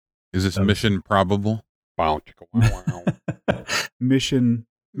Is this mission probable? Mission.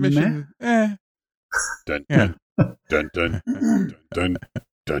 Eh. Dun, Yeah. dun, dun, dun, dun,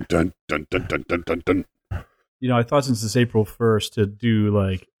 dun, dun, dun, dun, dun, dun, dun, dun. You know, I thought since it's April 1st to do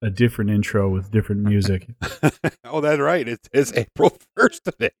like a different intro with different music. Oh, that's right. It's April 1st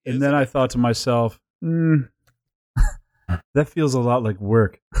today. And then I thought to myself, that feels a lot like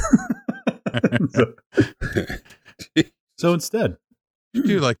work. So instead, You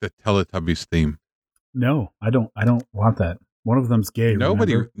do like the Teletubbies theme. no, I don't want that. One of them's gay.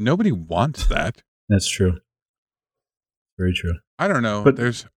 remember? Nobody wants that. That's true. Very true. I don't know. But-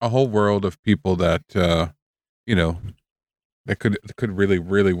 There's a whole world of people that that could really,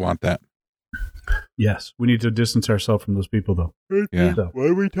 really want that. Yes, we need to distance ourselves from those people, though. Yeah. So, What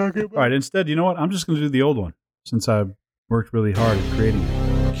are we talking about? all right, instead, you know what? I'm just going to do the old one since I worked really hard at creating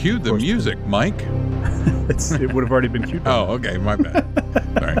it. Cue the music, Mike. It would have already been cute. Oh, okay. My bad.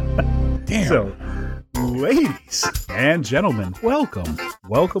 Sorry. Damn. So, ladies and gentlemen, welcome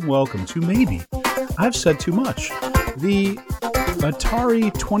to Maybe I've Said Too Much, the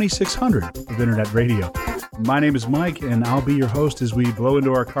Atari 2600 of Internet Radio. My name is Mike, and I'll be your host as we blow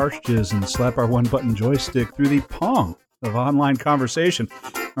into our cartridges and slap our one-button joystick through the pong of online conversation.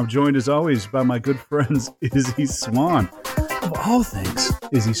 I'm joined, as always, by my good friends Izzy Swan, of all things,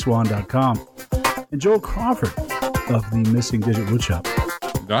 IzzySwan.com, and Joel Crawford of the Missing Digit Woodshop.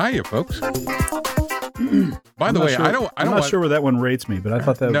 Hiya, folks. By the way, sure, I'm not sure where that one rates me, but I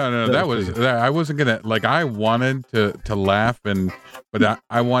thought that that was pretty good. I wasn't gonna I wanted to laugh but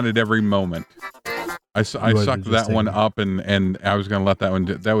I wanted every moment. I wanted to sucked just that take one it. up and I was gonna let that one.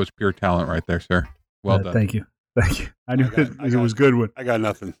 That was pure talent right there, sir. Well done. Thank you. I knew it was good I got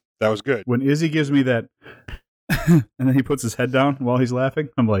nothing. That was good. when Izzy gives me that, and then he puts his head down while he's laughing.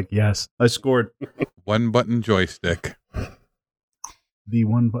 I'm like, yes, I scored. One button joystick. The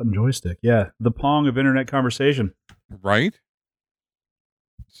one-button joystick. Yeah, the Pong of internet conversation. Right?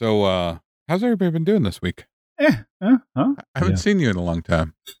 So how's everybody been doing this week? Huh? I haven't seen you in a long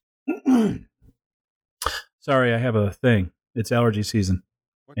time. Sorry, I have a thing. It's allergy season,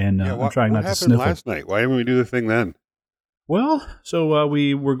 and I'm trying what not to happened sniffle. last night? Why didn't we do the thing then? Well, so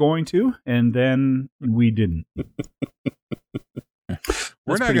we were going to, and then we didn't.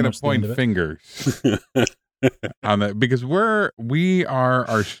 We're not pretty going much to the end point of it. fingers on that because we are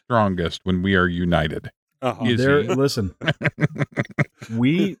our strongest when we are united. Uh-huh. Is There, he? listen.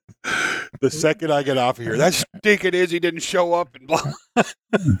 We The second I get off of here, that stinking Izzy didn't show up. And blah.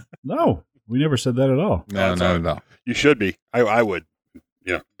 no, we never said that at all. No, not at all. You should be. I would.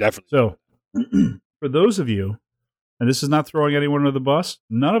 Yeah, definitely. So, for those of you, and this is not throwing anyone under the bus,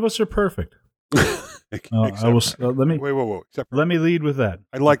 none of us are perfect. I will. Let me Wait. Except for, let me lead with that.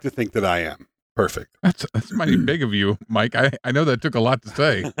 I'd like to think that I am perfect. That's mighty big of you, Mike. I know that took a lot to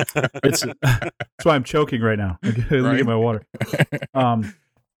say. That's why I'm choking right now. Let me Right. get my water.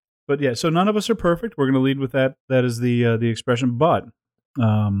 But yeah, so none of us are perfect. We're going to lead with that. That is the expression. But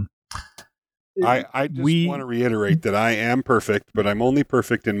I just want to reiterate that I am perfect, but I'm only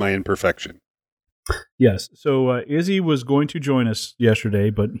perfect in my imperfection. yes. So Izzy was going to join us yesterday,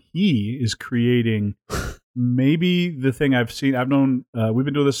 but he is creating maybe the thing I've seen. I've known. We've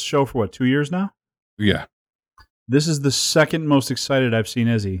been doing this show for 2 years now. Yeah. This is the second most excited I've seen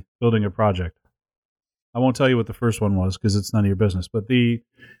Izzy building a project. I won't tell you what the first one was because it's none of your business. But he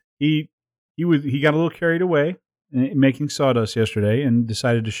got a little carried away making sawdust yesterday and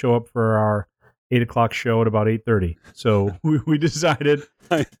decided to show up for our 8:00 show at about 8:30. So we decided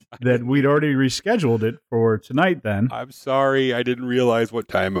that we'd already rescheduled it for tonight. Then, I'm sorry, I didn't realize what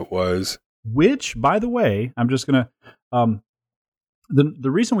time it was. which, by the way, I'm just gonna.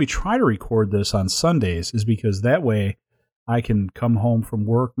 The reason we try to record this on Sundays is because that way I can come home from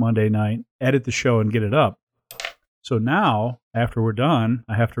work Monday night, edit the show, and get it up. So now, after we're done,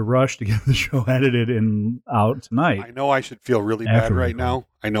 I have to rush to get the show edited and out tonight. I know I should feel really bad After right record. now.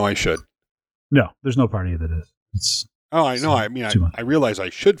 I know I should. No, there's no part of you that is. It's Oh, I know. I mean, Too much. I realize I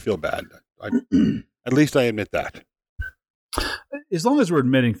should feel bad. At least I admit that. as long as we're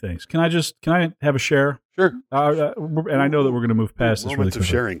admitting things. Can I have a share? Sure. And I know that we're going to move past this really Moments of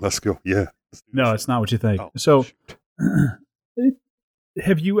quickly. sharing. Let's go. Yeah. Let's do No, this. it's not what you think. Oh, So, shoot.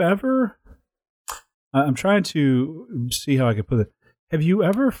 have you ever? I'm trying to see how I can put it. Have you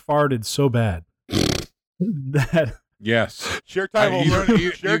ever farted so bad that Yes. Share time over.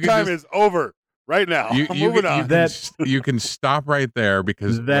 Share can time just- is over right now. I'm moving on. You can stop right there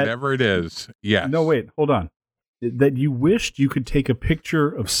because That- whatever it is, yes. No, wait, hold on. That you wished you could take a picture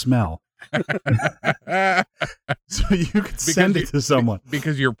of smell so you could send it to someone.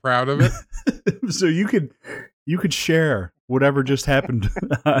 because you're proud of it. So you could share whatever just happened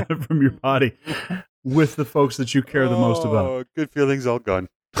from your body with the folks that you care the most about. Good feelings all gone.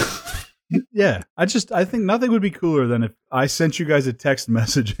 Yeah, I think nothing would be cooler than if I sent you guys a text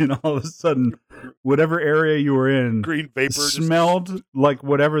message and all of a sudden, whatever area you were in, Green vapor smelled like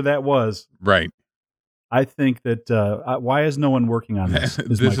whatever that was. Right. I think that why is no one working on this?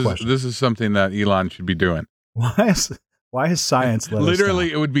 My question. This is something that Elon should be doing. Why is science let Literally,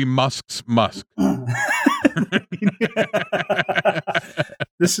 us it would be Musk's Musk.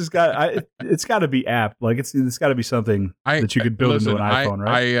 This has got it's got to be app. Like it's got to be something that you could build into an iPhone,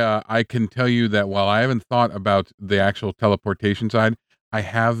 right? I can tell you that while I haven't thought about the actual teleportation side, I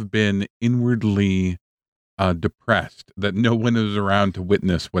have been inwardly depressed that no one is around to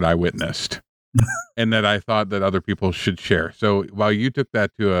witness what I witnessed, and that I thought that other people should share. So while you took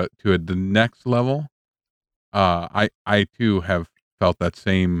that to the next level, I too have felt that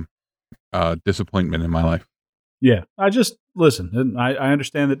same disappointment in my life. Yeah, I just listen. I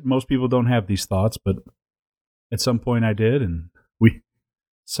understand that most people don't have these thoughts, but at some point I did, and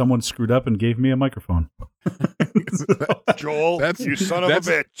someone screwed up and gave me a microphone. Joel, you son of a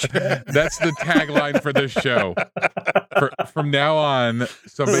bitch. That's the tagline for this show. From now on,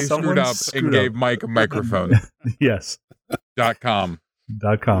 somebody screwed up and gave Mike a microphone. Yes. .com.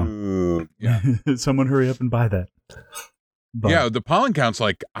 Yeah. Someone hurry up and buy that. But, yeah, the pollen count's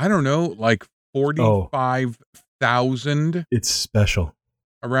like, I don't know, like 45,000. It's special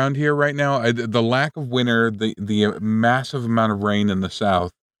around here right now. The lack of winter, the massive amount of rain in the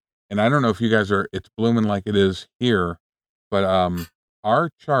south, and I don't know if you guys it's blooming like it is here, but our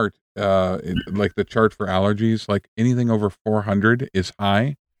chart, like the chart for allergies, like anything over 400 is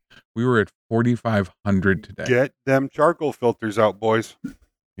high. We were at 4,500 today. Get them charcoal filters out, boys.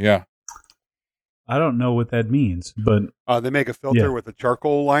 Yeah. I don't know what that means, but they make a filter with a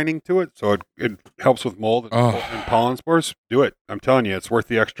charcoal lining to it, so it helps with mold and pollen spores. Do it. I'm telling you, it's worth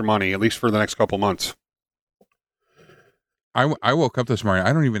the extra money, at least for the next couple months. I woke up this morning.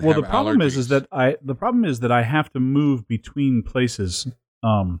 I don't even have the problem allergies. the problem is that I have to move between places.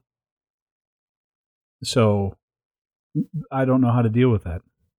 So I don't know how to deal with that.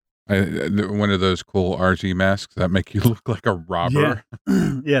 One of those cool RZ masks that make you look like a robber.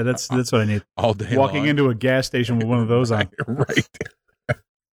 Yeah, that's what I need. All day walking long. into a gas station with one of those on. Right.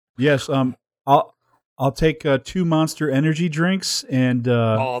 Yes. I'll take 2 Monster Energy drinks and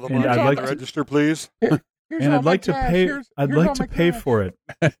the and I'd like to register, please. And I'd like to pay. I'd like to pay for it.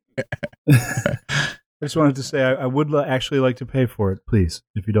 I just wanted to say I would actually like to pay for it, please,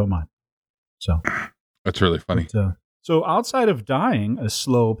 if you don't mind. So that's really funny. But, so outside of dying a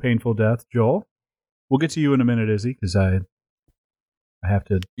slow, painful death, Joel, we'll get to you in a minute, Izzy, because I have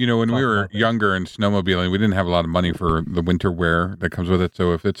to. You know, when we were younger and snowmobiling, we didn't have a lot of money for the winter wear that comes with it.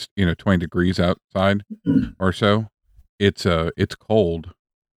 So if it's 20 degrees outside or so, it's cold.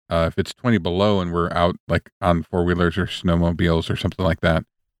 If it's 20 below and we're out like on 4-wheelers or snowmobiles or something like that,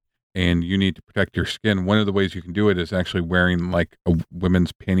 and you need to protect your skin, one of the ways you can do it is actually wearing like a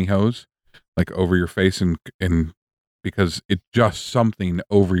women's pantyhose, like over your face and because it's just something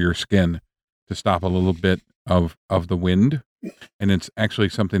over your skin to stop a little bit of the wind. And it's actually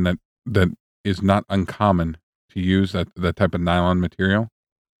something that is not uncommon to use, that type of nylon material.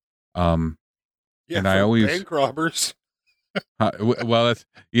 And I always bank robbers. Well, that's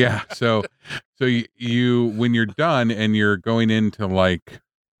So you when you're done and you're going into like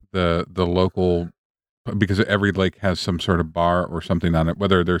the local, because every lake has some sort of bar or something on it,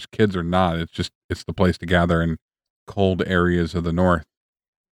 whether there's kids or not, it's the place to gather in cold areas of the north,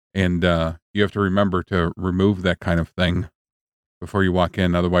 and you have to remember to remove that kind of thing before you walk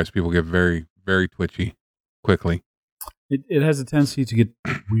in. Otherwise, people get very, very twitchy quickly. It has a tendency to get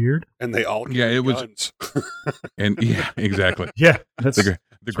weird, and they all guns. And exactly. Yeah, that's the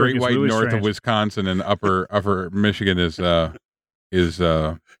Great White really North strange. of Wisconsin and upper Michigan is you're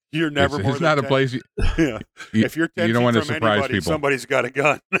never. It's not a place. If you're 10 you don't feet want to from surprise anybody, people. somebody's got a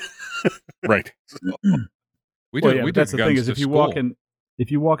gun. Right. We that's the thing is if you walk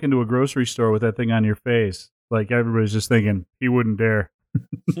into a grocery store with that thing on your face, like everybody's just thinking he wouldn't dare.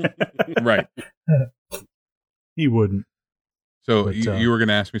 Right. He wouldn't. So you were going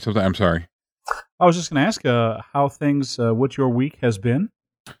to ask me something? I'm sorry. I was just going to ask how things, what your week has been.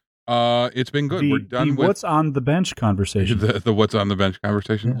 It's been good. We're done with what's on the bench conversation. The what's on the bench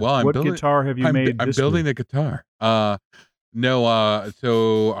conversation. Yeah. Well, what guitar have you made? I'm building a guitar. No.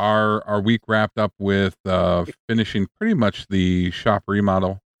 So our week wrapped up with finishing pretty much the shop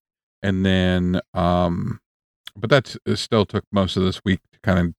remodel, and then but that still took most of this week to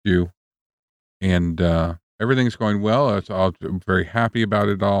kind of do, and everything's going well. I'm very happy about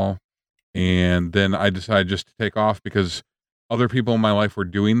it all. And then I decided just to take off because other people in my life were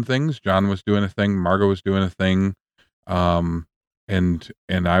doing things. John was doing a thing. Margot was doing a thing. And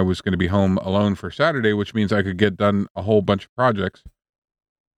I was going to be home alone for Saturday, which means I could get done a whole bunch of projects,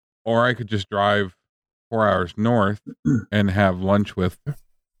 or I could just drive 4 hours north and have lunch with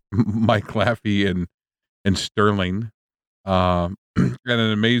Mike Laffey and Sterling, at an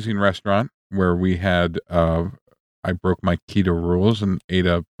amazing restaurant where we had, I broke my keto rules and ate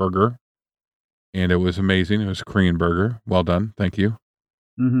a burger, and it was amazing. It was a Korean burger. Well done. Thank you.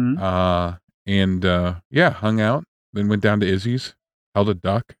 Mm-hmm. Yeah, hung out, then went down to Izzy's, held a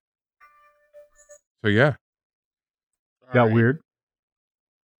duck. So yeah. Got weird.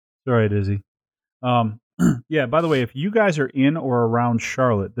 Sorry, Dizzy. Yeah, by the way, if you guys are in or around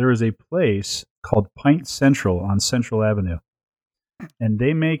Charlotte, there is a place called Pint Central on Central Avenue. And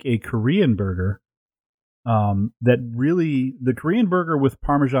they make a Korean burger that really, the Korean burger with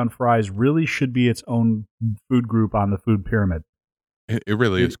Parmesan fries really should be its own food group on the food pyramid. It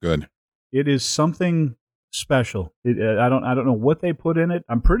really is good. It is something special. I don't know what they put in it.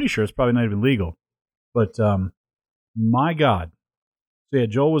 I'm pretty sure it's probably not even legal. But my God. So yeah,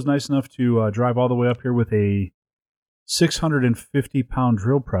 Joel was nice enough to drive all the way up here with a 650-pound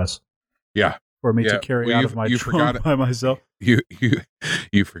drill press. Yeah. For me to carry out of my trunk by myself. You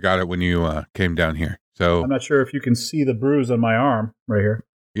forgot it when you came down here. So I'm not sure if you can see the bruise on my arm right here.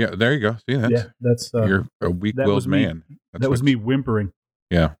 Yeah, there you go. See, that's you're a weak-willed man. That was me whimpering.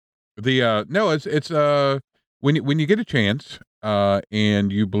 Yeah. No, it's when you get a chance,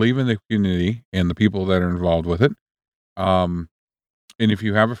 and you believe in the community and the people that are involved with it, and if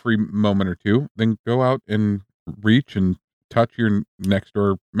you have a free moment or two, then go out and reach and touch your next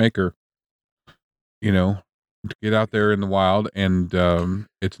door maker. Get out there in the wild, and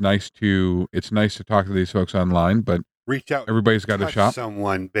it's nice to talk to these folks online, but reach out. Everybody's got a shop.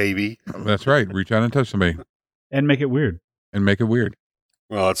 Someone, baby. That's right. Reach out and touch somebody, and make it weird.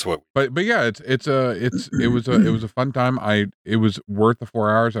 Well, that's what. But yeah, it was a fun time. It was worth the 4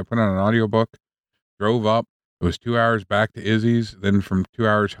 hours. I put on an audiobook, drove up. It was 2 hours back to Izzy's, then from 2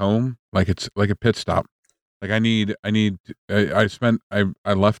 hours home. Like it's like a pit stop. Like I left at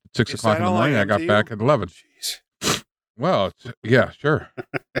 6 o'clock in the morning. I got back at 11. Jeez. Well, yeah, sure.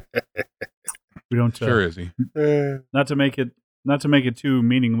 We don't. Sure, Izzy. Not to make it too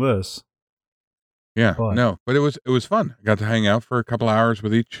meaningless. Yeah, but it was fun. I got to hang out for a couple hours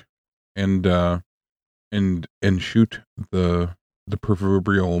with each, and shoot the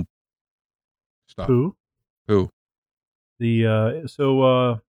proverbial stuff. Who?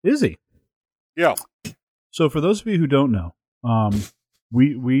 Izzy. Yeah. So for those of you who don't know,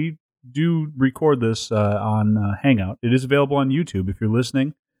 we do record this on Hangout. It is available on YouTube if you're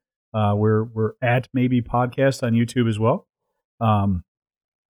listening. We're at Maybe Podcast on YouTube as well.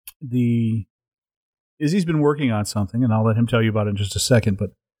 Izzy's been working on something, and I'll let him tell you about it in just a second.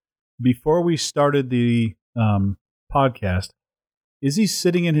 But before we started the podcast, Izzy's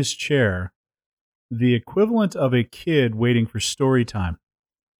sitting in his chair, the equivalent of a kid waiting for story time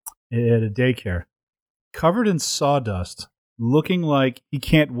at a daycare, covered in sawdust, looking like he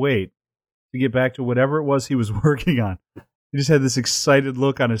can't wait to get back to whatever it was he was working on. He just had this excited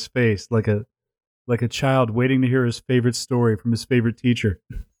look on his face, like a child waiting to hear his favorite story from his favorite teacher.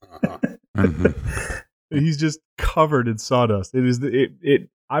 Mm-hmm. He's just covered in sawdust.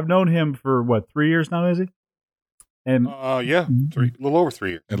 I've known him for 3 years now, is he? And a little over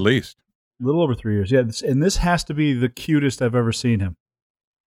 3 years. At least. A little over 3 years. Yeah, and this has to be the cutest I've ever seen him.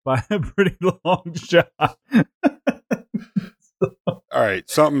 By a pretty long shot. All right,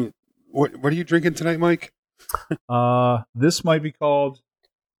 something. What are you drinking tonight, Mike? This might be called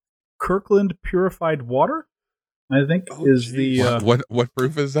Kirkland Purified Water. I think is the what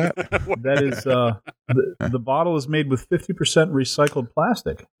proof is that? That is the bottle is made with 50% recycled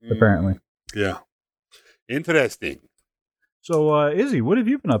plastic. Apparently, yeah, interesting. So, Izzy, what have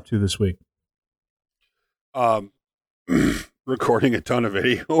you been up to this week? Recording a ton of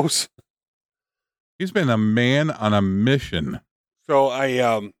videos. He's been a man on a mission. So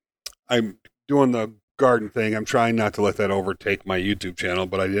I'm doing the garden thing. I'm trying not to let that overtake my YouTube channel,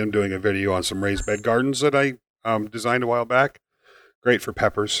 but I am doing a video on some raised bed gardens that I designed a while back. Great for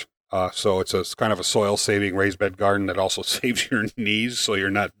peppers. So it's kind of a soil saving raised bed garden that also saves your knees, so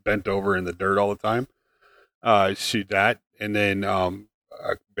you're not bent over in the dirt all the time. Shoot that, and then a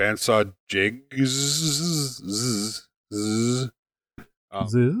bandsaw jigs.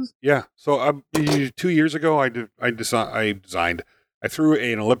 Yeah. So 2 years ago, I threw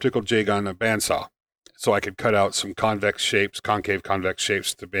an elliptical jig on a bandsaw, so I could cut out some concave convex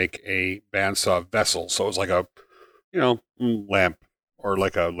shapes to make a bandsaw vessel. So it was like a, lamp, or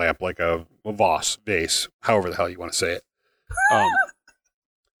like a vase, however the hell you want to say it.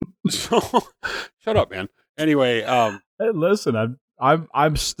 So shut up, man. Anyway, Hey, listen,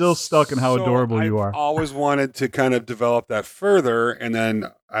 I'm still stuck in how so adorable you I've are. always wanted to kind of develop that further, and then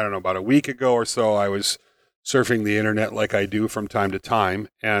I don't know, about a week ago or so, I was surfing the internet like I do from time to time,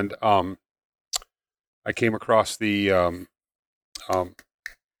 and I came across the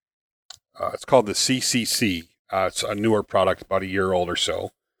it's called the CCC. It's a newer product, about a year old or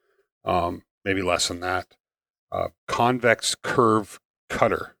so, maybe less than that. Convex curve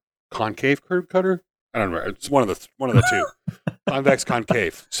cutter, concave curve cutter. I don't know. It's one of the two. Convex,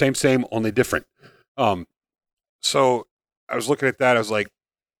 concave, same, only different. So I was looking at that. I was like,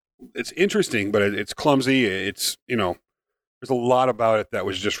 it's interesting, but it's clumsy. It's there's a lot about it that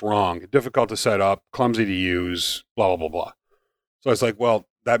was just wrong, difficult to set up, clumsy to use, blah blah blah blah. So I was like, well,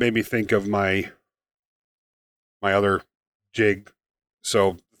 that made me think of my other jig.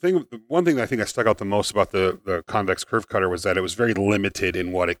 So one thing that I think that stuck out the most about the convex curve cutter was that it was very limited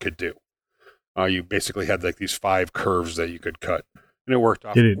in what it could do. You basically had like these 5 curves that you could cut, and it worked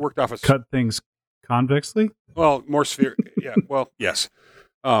off. Did it worked off a cut things convexly? well, more sphere. Yeah, well, yes.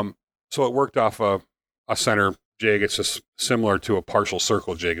 So it worked off a center jig. It's just similar to a partial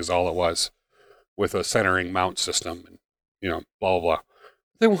circle jig, is all it was, with a centering mount system, and blah blah blah.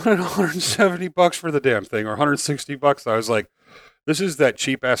 They wanted $170 for the damn thing, or $160. I was like, this is that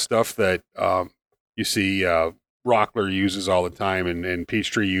cheap ass stuff that you see Rockler uses all the time, and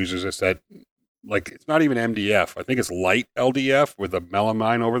Peachtree uses. It's that, like, it's not even MDF. I think it's light LDF with a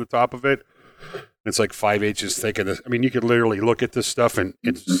melamine over the top of it. It's like 5 inches thick. And I mean, you could literally look at this stuff and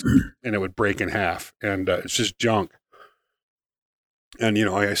it would break in half, and it's just junk. And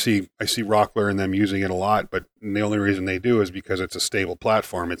I see Rockler and them using it a lot, but the only reason they do is because it's a stable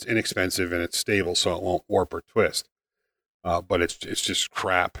platform. It's inexpensive and it's stable, so it won't warp or twist. But it's just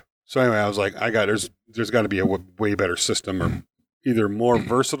crap. So anyway, I was like, there's got to be a way better system, or either more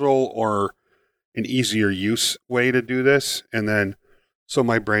versatile or an easier use way to do this. And then, so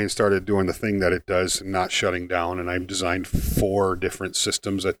my brain started doing the thing that it does, not shutting down. And I've designed 4 different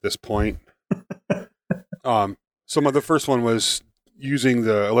systems at this point. The first one was using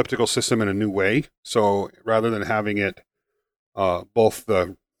the elliptical system in a new way. So rather than having it, for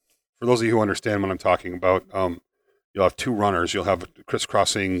those of you who understand what I'm talking about, you'll have 2 runners. You'll have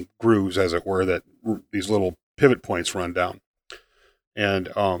crisscrossing grooves, as it were, that these little pivot points run down. And,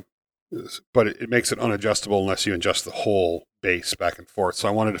 but it makes it unadjustable unless you adjust the whole base back and forth. So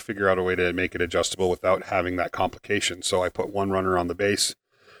I wanted to figure out a way to make it adjustable without having that complication. So I put one runner on the base,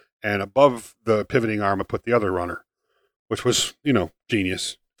 and above the pivoting arm, I put the other runner, which was,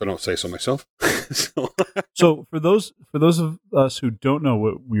 genius, if I don't say so myself. So for those of us who don't know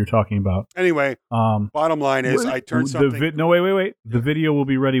what we were talking about, anyway, bottom line is I turned something. Wait. The video will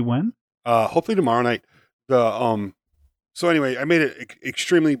be ready when? Hopefully tomorrow night. So anyway, I made it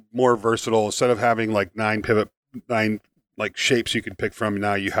extremely more versatile. Instead of having like 9 like shapes you could pick from,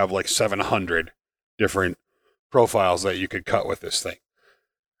 now you have like 700 different profiles that you could cut with this thing,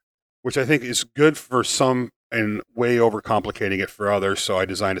 which I think is good for some and way overcomplicating it for others. So I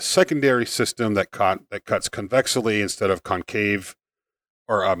designed a secondary system that cuts convexally instead of concave,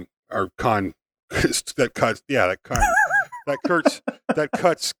 or that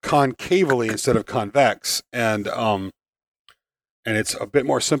cuts concavely instead of convex, and it's a bit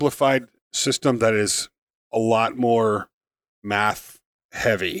more simplified system that is a lot more math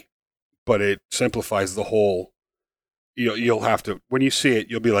heavy, but it simplifies the whole. You'll have to, when you see it,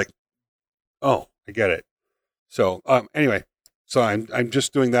 you'll be like, oh, I get it. So anyway, so I'm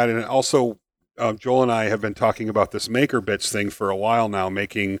just doing that, and also Joel and I have been talking about this maker bits thing for a while now,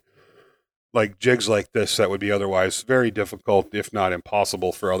 making like jigs like this that would be otherwise very difficult, if not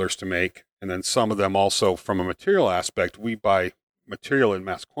impossible, for others to make. And then some of them also, from a material aspect, we buy material in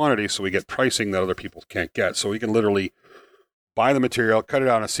mass quantity, so we get pricing that other people can't get. So we can literally buy the material, cut it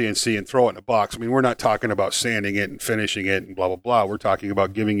out on a CNC, and throw it in a box. I mean, we're not talking about sanding it and finishing it and blah, blah, blah. We're talking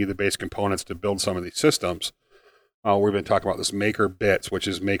about giving you the base components to build some of these systems. We've been talking about this maker bits, which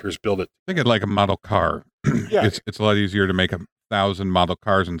is makers build it. Think of it like a model car. Yeah. It's a lot easier to make 1,000 model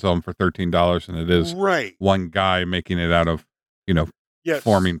cars and sell them for $13 than it is right. one guy making it out of, yes.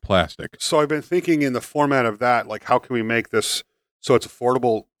 forming plastic. So I've been thinking in the format of that, like, how can we make this so it's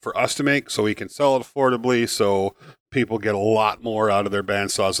affordable for us to make, so we can sell it affordably, so people get a lot more out of their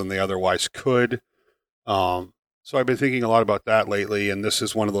bandsaws than they otherwise could. So I've been thinking a lot about that lately, and this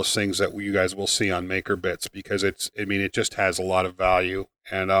is one of those things that you guys will see on Maker Bits, because it just has a lot of value,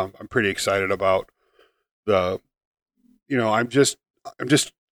 and I'm pretty excited about I'm just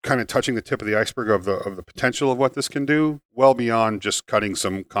kind of touching the tip of the iceberg of the potential of what this can do, well beyond just cutting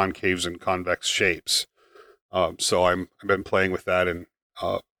some concaves and convex shapes. So I've been playing with that, and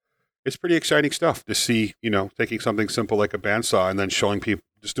it's pretty exciting stuff to see, taking something simple like a bandsaw and then showing people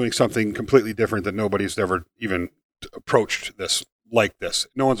just doing something completely different that nobody's ever even approached this like this.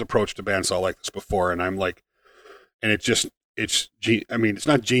 No one's approached a bandsaw like this before, and I'm like, and it's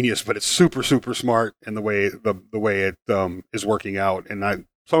not genius, but it's super, super smart in the way it is working out. And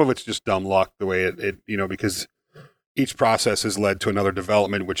some of it's just dumb luck the way it because each process has led to another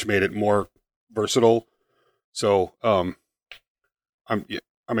development, which made it more versatile. So, I'm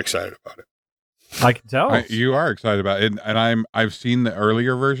excited about it. I can tell. You are excited about it, and I've seen the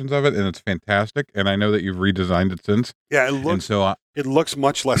earlier versions of it, and it's fantastic. And I know that you've redesigned it since. Yeah, it looks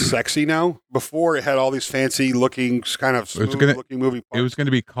much less sexy now. Before, it had all these fancy looking, kind of smooth looking movie parts. It was going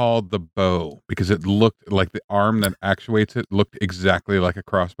to be called the bow because it looked like the arm that actuates it looked exactly like a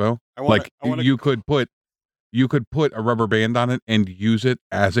crossbow. You could put a rubber band on it and use it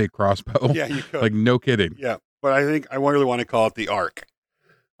as a crossbow. Yeah, you could. Like, no kidding. Yeah, but I think I really want to call it the arc.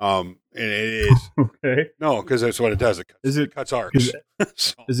 And it is okay. No, because that's what it does. It cuts arcs.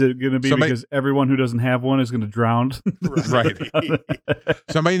 Is it going to be because everyone who doesn't have one is going to drown? Right.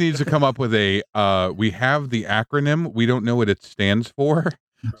 Somebody needs to come up with a. We have the acronym. We don't know what it stands for,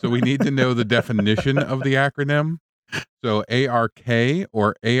 so we need to know the definition of the acronym. So ARK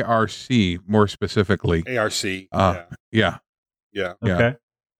or ARC more specifically. ARC. Yeah. Okay.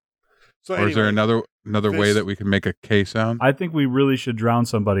 So or is there another way that we can make a K sound? I think we really should drown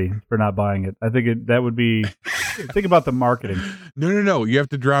somebody for not buying it. I think that would be. Think about the marketing. No. You have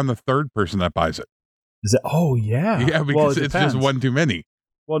to drown the third person that buys it. Is it? Oh yeah. Yeah, because it's just one too many.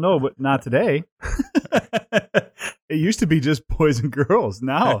 Well, no, but not today. It used to be just boys and girls.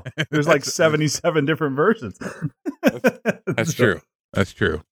 Now there's like 77 different versions. That's true. That's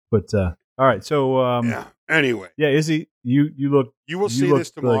true. But all right, so Anyway, Izzy, you look. You will see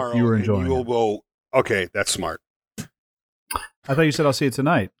this tomorrow. Like you were enjoying. And you will. Okay, that's smart. I thought you said I'll see it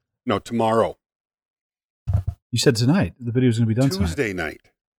tonight. No, tomorrow. You said tonight. The video's going to be done Tuesday night.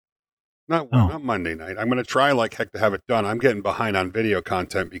 Not Monday night. I'm going to try like heck to have it done. I'm getting behind on video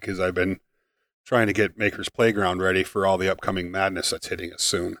content because I've been trying to get Maker's Playground ready for all the upcoming madness that's hitting us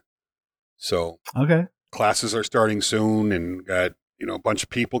soon. So okay, classes are starting soon, and got a bunch of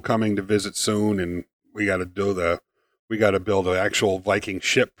people coming to visit soon, and we got to build an actual Viking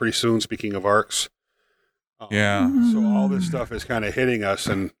ship pretty soon. Speaking of arcs, yeah. So all this stuff is kind of hitting us,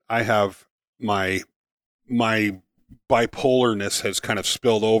 and I have my bipolarness has kind of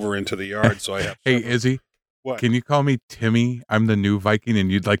spilled over into the yard. So I have. Hey, Izzy, what? Can you call me Timmy? I'm the new Viking,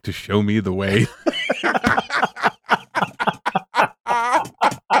 and you'd like to show me the way.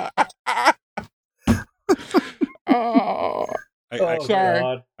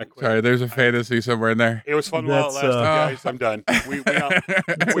 Sorry, there's a fantasy somewhere in there. It was fun while it lasted, guys. I'm done. We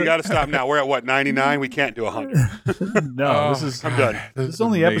got to stop now. We're at what, 99? We can't do 100. No, I'm done. This is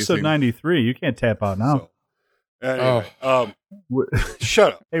only amazing. Episode 93. You can't tap out now. Anyway,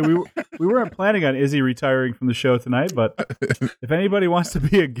 shut up. Hey, we weren't planning on Izzy retiring from the show tonight, but if anybody wants to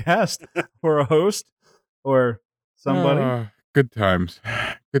be a guest or a host or somebody. Good times.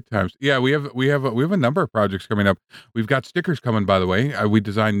 Yeah, we have a number of projects coming up. We've got stickers coming, by the way. We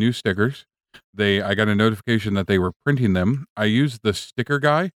designed new stickers. I got a notification that they were printing them. I used the sticker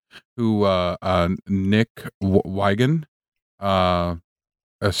guy who Nick Wigan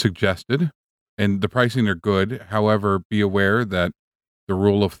suggested, and the pricing are good. However, be aware that the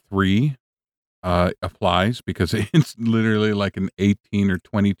rule of 3 applies because it's literally like an 18 or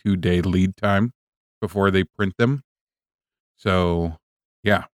 22 day lead time before they print them. So,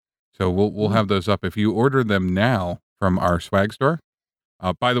 yeah. So we'll have those up if you order them now from our swag store.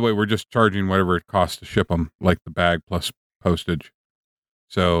 By the way, we're just charging whatever it costs to ship them, like the bag plus postage.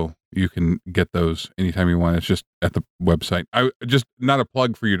 So you can get those anytime you want. It's just at the website. I just not a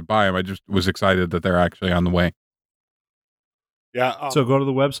plug for you to buy them. I just was excited that they're actually on the way. Yeah. So go to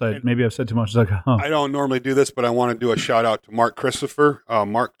the website. Maybe I've said too much. I don't normally do this, but I want to do a shout out to Mark Christopher.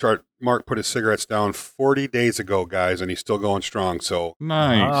 Mark put his cigarettes down 40 days ago, guys, and he's still going strong. So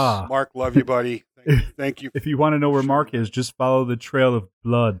nice. Mark, love you, buddy. Thank you. If you want to know where Mark is, just follow the trail of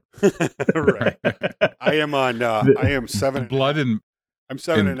blood. Right. I am 7 blood and I'm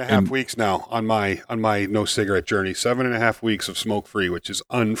 7.5 weeks now on my no cigarette journey. 7.5 weeks of smoke free, which is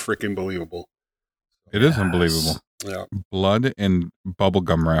unfreaking believable. It is unbelievable. Yeah. Blood and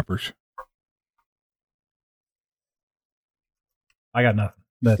bubblegum wrappers. I got nothing.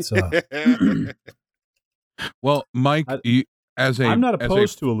 That's well, Mike, I'm not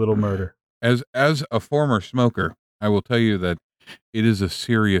opposed to a little murder. As a former smoker, I will tell you that it is a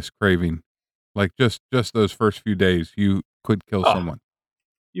serious craving. Like just those first few days, you could kill someone.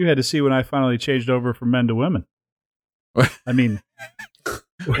 You had to see when I finally changed over from men to women. I mean,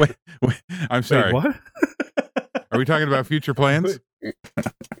 wait, I'm sorry. Wait, what? Are we talking about future plans?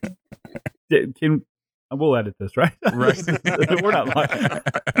 We'll edit this, right? Right. We're not lying.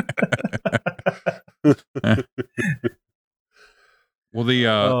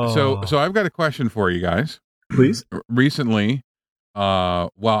 Well, so I've got a question for you guys. Please. Recently,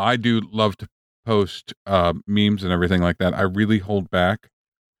 while I do love to post memes and everything like that, I really hold back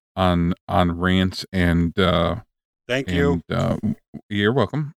on rants and Thank you. You're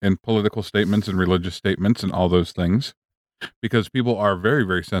welcome. And political statements and religious statements and all those things, because people are very,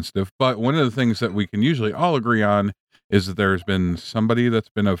 very sensitive. But one of the things that we can usually all agree on is that there's been somebody that's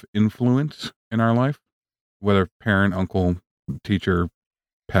been of influence in our life, whether parent, uncle, teacher,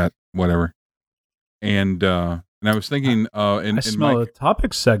 pet, whatever. And I was thinking, I smell Mike, a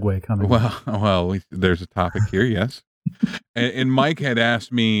topic segue coming. Well, there's a topic here, yes. and Mike had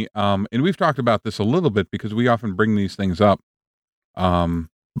asked me, and we've talked about this a little bit because we often bring these things up.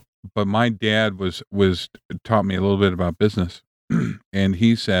 But my dad was taught me a little bit about business, and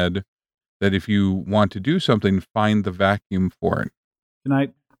he said that if you want to do something, find the vacuum for it. Can I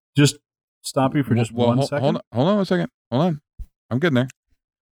just stop you for just 1 second? Hold on a second. Hold on. I'm getting there.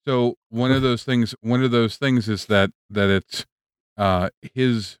 So one of those things is that it's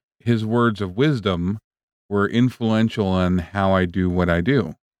his words of wisdom were influential on how I do what I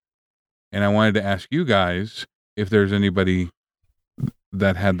do. And I wanted to ask you guys if there's anybody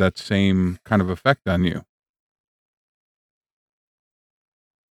that had that same kind of effect on you.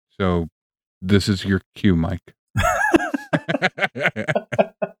 So this is your cue, Mike.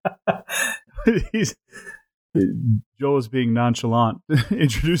 Joel is being nonchalant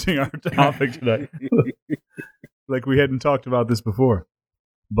introducing our topic today. Like we hadn't talked about this before.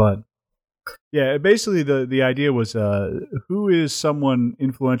 But yeah, basically the idea was who is someone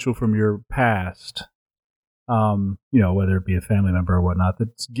influential from your past, whether it be a family member or whatnot,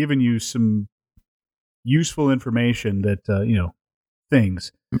 that's given you some useful information that,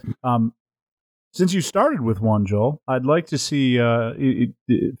 things. Since you started with one, Joel, I'd like to see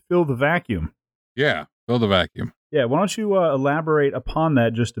fill the vacuum. Yeah, fill the vacuum. Yeah, why don't you elaborate upon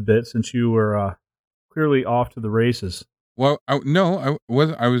that just a bit, since you were clearly off to the races. Well, I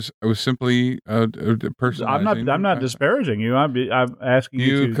was simply personalizing. I'm not disparaging you. I'm asking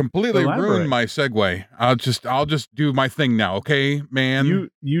you. You completely ruined my segue. I'll just do my thing now, okay, man.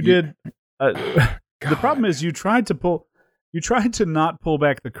 You did. The problem is you tried to not pull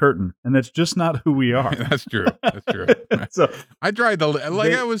back the curtain, and that's just not who we are. That's true. So I tried to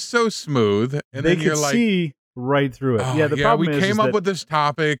I was so smooth, and they then you're could like, see right through it. Oh, the problem we is came up with this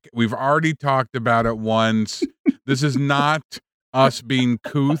topic. We've already talked about it once. This is not us being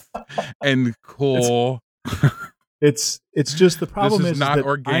couth and cool. It's just the problem is not that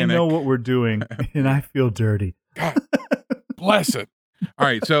organic. I know what we're doing, and I feel dirty. God bless it. All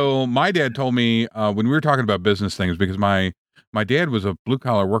right, so my dad told me when we were talking about business things, because my dad was a blue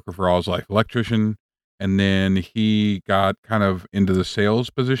collar worker for all his life, electrician, and then he got kind of into the sales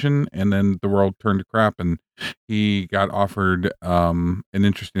position, and then the world turned to crap, and he got offered an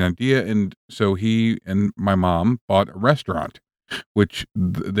interesting idea, and so he and my mom bought a restaurant, which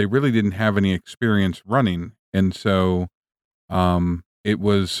they really didn't have any experience running, and so it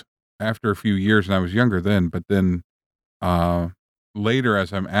was after a few years, and I was younger then, but then later,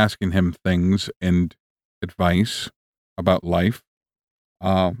 as I'm asking him things and advice about life,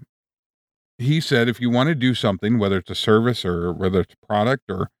 he said, if you want to do something, whether it's a service or whether it's a product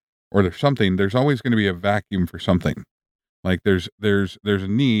or there's something, there's always going to be a vacuum for something. Like there's a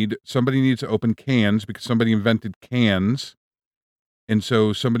need. Somebody needs to open cans because somebody invented cans, and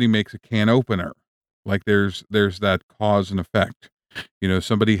so somebody makes a can opener. Like there's that cause and effect.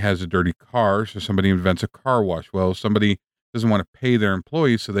 Somebody has a dirty car, so somebody invents a car wash. Well, somebody doesn't want to pay their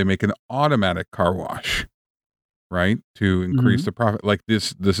employees, so they make an automatic car wash, right? To increase the profit. Like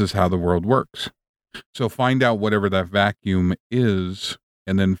this is how the world works. So find out whatever that vacuum is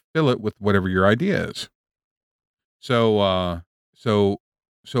and then fill it with whatever your idea is. So I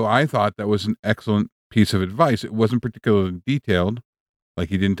thought that was an excellent piece of advice. It wasn't particularly detailed. Like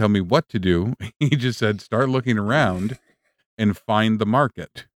he didn't tell me what to do. He just said, start looking around and find the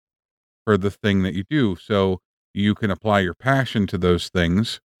market for the thing that you do. So you can apply your passion to those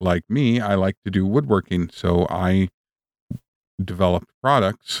things. Like me, I like to do woodworking. So I developed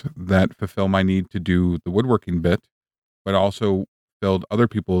products that fulfill my need to do the woodworking bit, but also filled other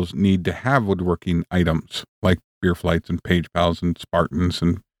people's need to have woodworking items like beer flights and page pals and Spartans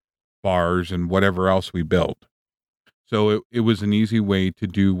and bars and whatever else we build. So it was an easy way to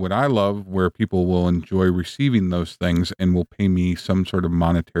do what I love, where people will enjoy receiving those things and will pay me some sort of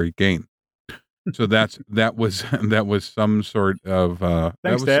monetary gain. So that was that was some sort of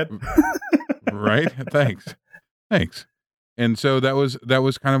Thanks, that Dad. was right. Thanks. And so that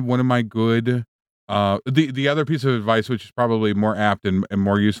was kind of one of my good. The other piece of advice, which is probably more apt and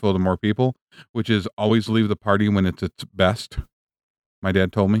more useful to more people, which is always leave the party when it's its best. My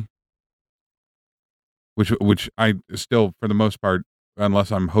dad told me, which I still, for the most part,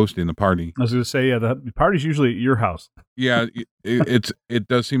 unless I'm hosting the party. I was going to say, yeah, the party's usually at your house. Yeah, it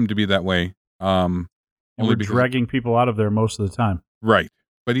does seem to be that way. And we're dragging people out of there most of the time. Right.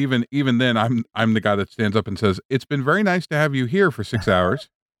 But even then, I'm the guy that stands up and says, "It's been very nice to have you here for 6 hours.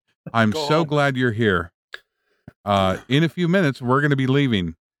 I'm so glad you're here. In a few minutes, we're going to be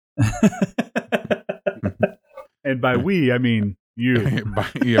leaving." And by we, I mean you.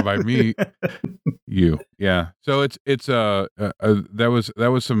 by me, you. Yeah. So it's that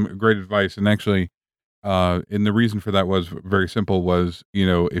was some great advice, and actually, and the reason for that was very simple. Was,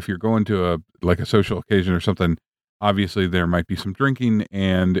 if you're going to a social occasion or something, obviously there might be some drinking,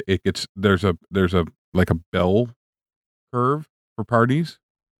 and there's a like a bell curve for parties.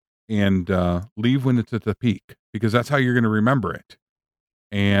 And leave when it's at the peak, because that's how you're going to remember it.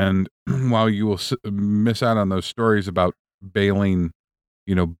 And while you will miss out on those stories about bailing,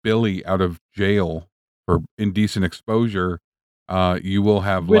 Billy out of jail for indecent exposure, you will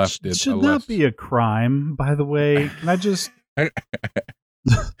have left it. Should not be a crime, by the way. Can I just? It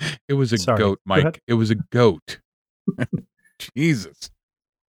was a goat, Mike. It was a goat. Jesus.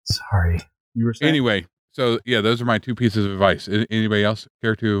 Sorry, you were saying. Anyway, so yeah, those are my two pieces of advice. Anybody else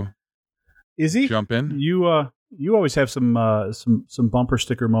care to? Izzy, jump in? You always have some bumper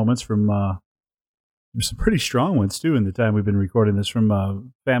sticker moments from some pretty strong ones too in the time we've been recording this,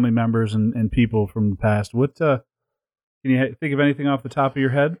 from family members and people from the past. What can you think of anything off the top of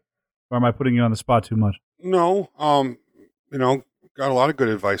your head, or am I putting you on the spot too much? No, got a lot of good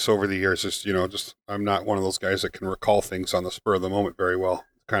advice over the years. Just I'm not one of those guys that can recall things on the spur of the moment very well.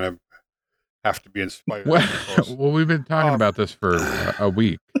 Kind of have to be inspired. Well, we've been talking about this for a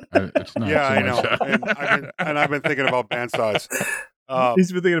week. It's not. Yeah, I know. And I've been thinking about bandsaws.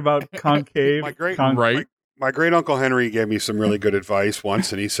 He's been thinking about concave. My great uncle Henry gave me some really good advice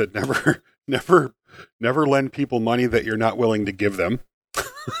once, and he said, never lend people money that you're not willing to give them.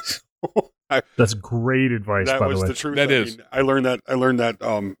 That's great advice. That by was the way. The truth. That is. I learned that.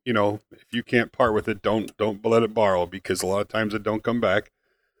 If you can't part with it, don't let it borrow, because a lot of times it don't come back.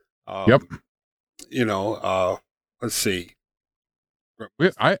 Yep. Let's see.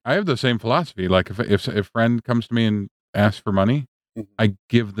 I have the same philosophy. Like if a friend comes to me and asks for money, I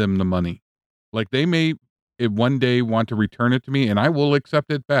give them the money. Like they may one day want to return it to me, and I will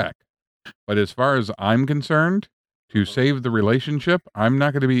accept it back. But as far as I'm concerned, to save the relationship, I'm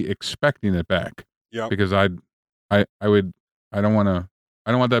not going to be expecting it back. Yeah. Because I don't want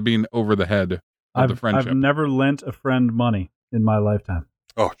that being over the head of the friendship. I've never lent a friend money in my lifetime.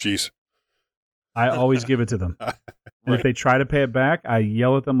 Oh, geez. I always give it to them. And if they try to pay it back, I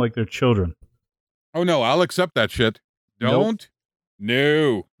yell at them like they're children. Oh, no, I'll accept that shit. Don't.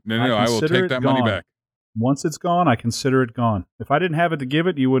 Nope. No. I will take that money back. Once it's gone, I consider it gone. If I didn't have it to give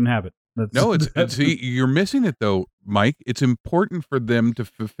it, you wouldn't have it. See, you're missing it, though, Mike. It's important for them to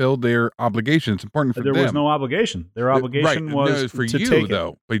fulfill their obligation. It's important for them. There was no obligation. Their obligation was for to you, take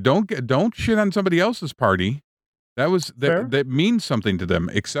though. But don't shit on somebody else's party. That means something to them.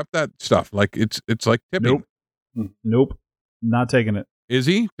 Accept that stuff. Like it's like tipping. Nope. Not taking it.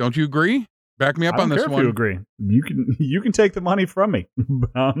 Izzy, don't you agree? Back me up on this one. If you agree, you can take the money from me, but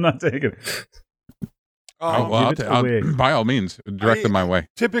I'm not taking it. By all means, direct them my way.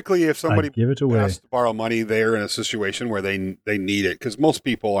 Typically, if somebody asks to borrow money, they're in a situation where they need it, because most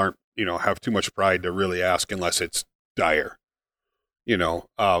people aren't, have too much pride to really ask unless it's dire.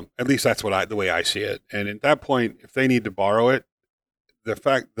 At least that's the way I see it. And at that point, if they need to borrow it,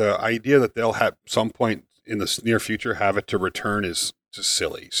 the idea that they'll have some point in the near future have it to return is just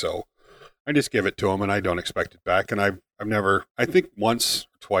silly. So I just give it to them, and I don't expect it back. And I think once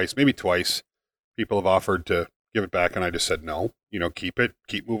or twice, maybe twice, people have offered to give it back, and I just said no. Keep it,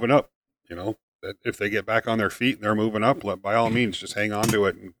 keep moving up. If they get back on their feet and they're moving up, by all means, just hang on to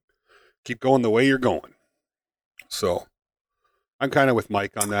it and keep going the way you're going. So I'm kind of with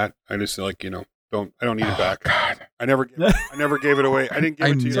Mike on that. I just I don't need it back. God. I never gave it away. I didn't give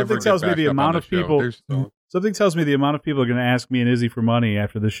it to you. Something tells me the amount of people. Something tells me the amount of people are going to ask me and Izzy for money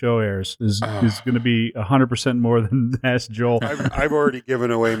after the show airs is going to be 100% more than Ask Joel. I've already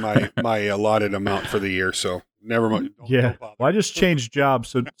given away my allotted amount for the year, so never mind. Don't well, I just changed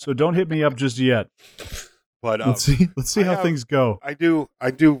jobs, so don't hit me up just yet. But let's see how things go. I do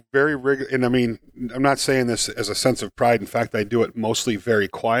very rigorous, and I mean, I'm not saying this as a sense of pride. In fact, I do it mostly very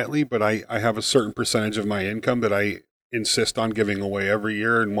quietly, but I have a certain percentage of my income that I insist on giving away every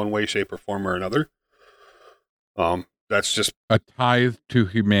year in one way, shape, or form or another. That's just a tithe to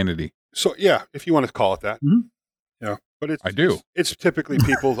humanity. So yeah, if you want to call it that. Mm-hmm. Yeah, but I do. It's typically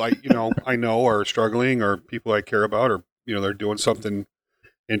people I know are struggling, or people I care about, or they're doing something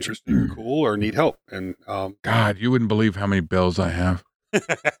interesting or cool or need help. And God, you wouldn't believe how many bills I have.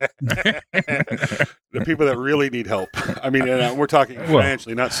 The people that really need help. I mean, and we're talking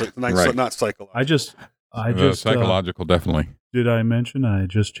financially, not psychological. I just psychological, definitely. Did I mention I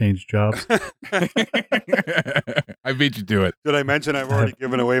just changed jobs? I beat you to it. Did I mention I've already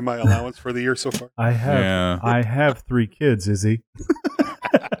given away my allowance for the year so far? I have. Yeah. I have 3 kids, Izzy.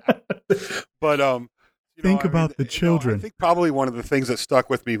 But think about the children. I think probably one of the things that stuck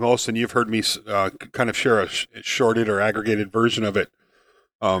with me most, and you've heard me kind of share a shorted or aggregated version of it,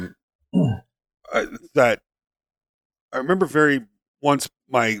 that I remember once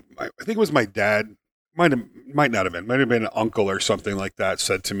I think it was my dad, might not have been an uncle or something like that,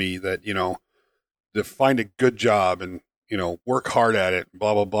 said to me that, to find a good job and, work hard at it,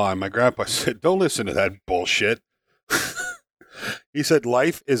 blah, blah, blah. And my grandpa said, don't listen to that bullshit. He said,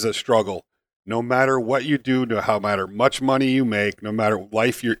 life is a struggle. No matter what you do, no matter much money you make, no matter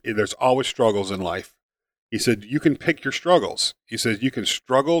life, there's always struggles in life. He said, you can pick your struggles. He said, you can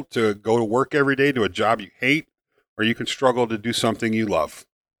struggle to go to work every day to a job you hate, or you can struggle to do something you love.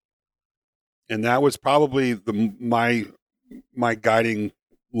 And that was probably my guiding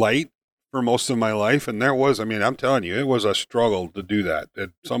light for most of my life. And I'm telling you, it was a struggle to do that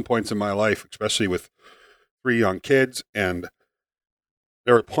at some points in my life, especially with 3 young kids. And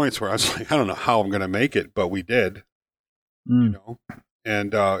there were points where I was like, I don't know how I'm going to make it, but we did, And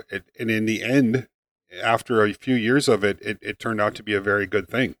in the end, after a few years of it, it turned out to be a very good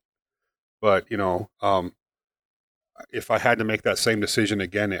thing. But, if I had to make that same decision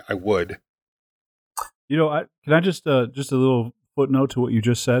again, I would. Can I just a little footnote to what you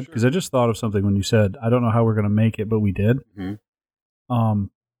just said? Because I just thought of something when you said, I don't know how we're going to make it, but we did. Mm-hmm.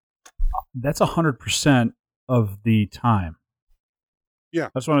 That's 100% of the time. Yeah.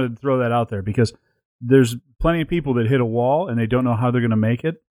 I just wanted to throw that out there because there's plenty of people that hit a wall and they don't know how they're going to make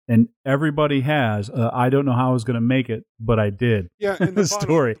it. And everybody has, I don't know how I was going to make it, but I did. Yeah, and the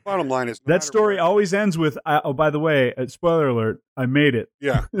story. The bottom line is that story always ends with, oh, by the way, spoiler alert, I made it.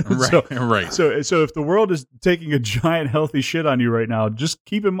 Yeah, right. So if the world is taking a giant healthy shit on you right now, just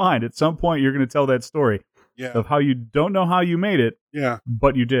keep in mind at some point you're going to tell that story of how you don't know how you made it. Yeah,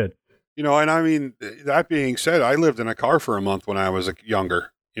 but you did. And I mean, that being said, I lived in a car for a month when I was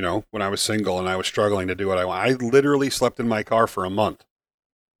younger. When I was single and I was struggling to do what I want. I literally slept in my car for a month.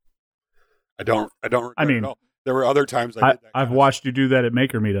 I don't regret it at all. There were other times I did that. I've watched you do that at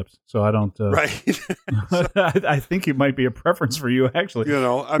maker meetups, so I don't. Right. I think it might be a preference for you, actually.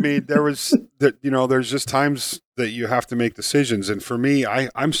 I mean, there's just times that you have to make decisions, and for me,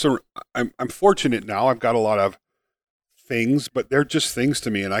 I'm fortunate now. I've got a lot of things, but they're just things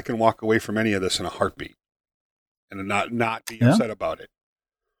to me, and I can walk away from any of this in a heartbeat, and not be upset about it.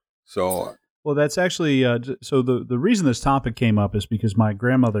 So. Well, that's actually so. The reason this topic came up is because my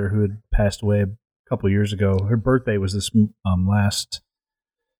grandmother, who had passed away a couple of years ago, her birthday was this last.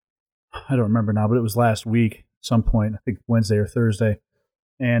 I don't remember now, but it was last week, some point. I think Wednesday or Thursday,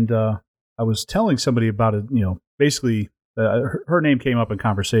 and I was telling somebody about it. Basically, her name came up in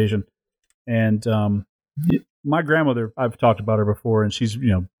conversation, and my grandmother. I've talked about her before, and she's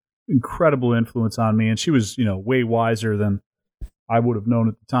incredible influence on me, and she was way wiser than I would have known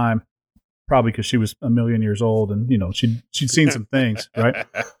at the time. Probably because she was a million years old and, she'd seen some things, right?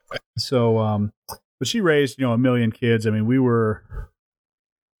 So, but she raised, a million kids. I mean,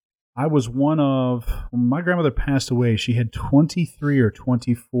 I was one of, when my grandmother passed away, she had 23 or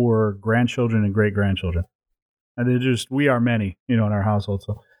 24 grandchildren and great-grandchildren. And we are many, in our household.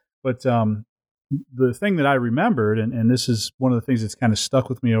 So, but the thing that I remembered, and this is one of the things that's kind of stuck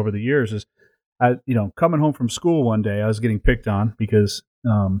with me over the years is, coming home from school one day, I was getting picked on because,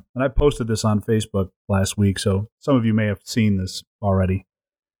 and I posted this on Facebook last week, so some of you may have seen this already.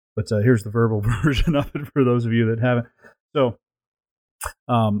 But here's the verbal version of it for those of you that haven't. So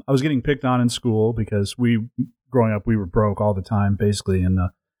I was getting picked on in school because growing up, we were broke all the time, basically, and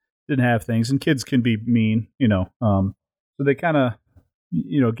didn't have things. And kids can be mean, so they kind of,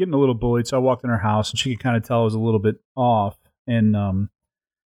 getting a little bullied. So I walked in her house, and she could kind of tell I was a little bit off. And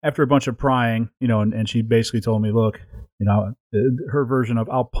after a bunch of prying, and she basically told me, look, her version of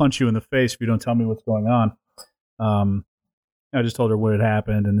I'll punch you in the face if you don't tell me what's going on. I just told her what had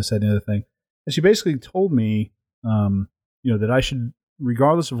happened and this, that, and the other thing. she basically told me, that I should,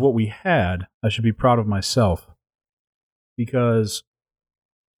 regardless of what we had, I should be proud of myself because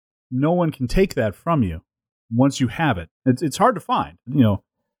no one can take that from you once you have it. It's hard to find.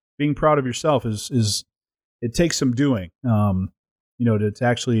 Being proud of yourself is it takes some doing. To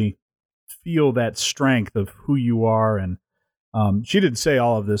actually feel that strength of who you are. And she didn't say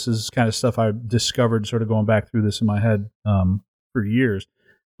all of this. This is kind of stuff I discovered sort of going back through this in my head for years.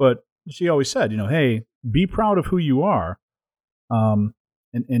 But she always said, hey, be proud of who you are.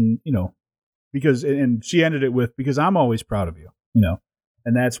 Because she ended it with, because I'm always proud of you,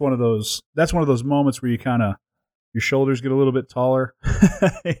 and that's one of those moments where you kind of, your shoulders get a little bit taller,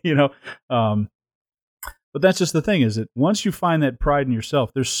 but that's just the thing, is that once you find that pride in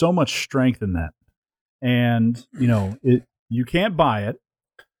yourself, there's so much strength in that. And, you can't buy it.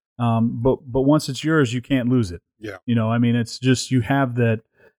 But once it's yours, you can't lose it. Yeah. It's just, you have that,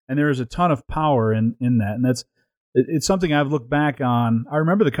 and there is a ton of power in that. And it's something I've looked back on. I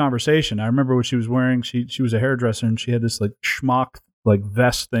remember the conversation. I remember what she was wearing. She was a hairdresser, and she had this like schmuck, like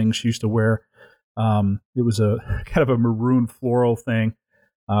vest thing she used to wear. It was a kind of a maroon floral thing,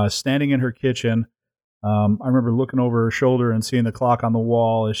 standing in her kitchen. I remember looking over her shoulder and seeing the clock on the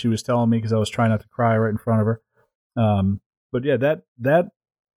wall as she was telling me, because I was trying not to cry right in front of her. But yeah, that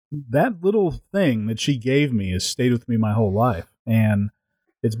little thing that she gave me has stayed with me my whole life. And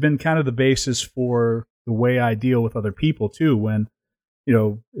it's been kind of the basis for the way I deal with other people too. When,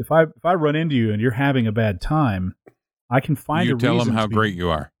 if I run into you and you're having a bad time, I can find a reason. You tell them how great you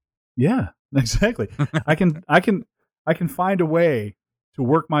are. Yeah, exactly. I can find a way to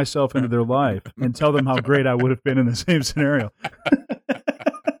work myself into their life and tell them how great I would have been in the same scenario.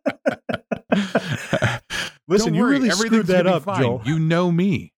 Listen, you really screwed that up, Joel. You know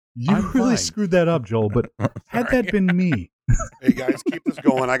me. You really screwed that up, Joel, but had that been me. Hey, guys, keep this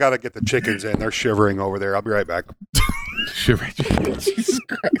going. I got to get the chickens in. They're shivering over there. I'll be right back. Shivering. Jesus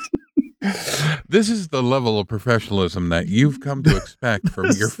Christ. This is the level of professionalism that you've come to expect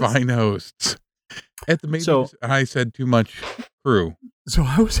from your fine hosts at the Maybe I Said Too Much crew. So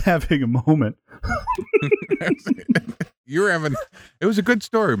I was having a moment. It was a good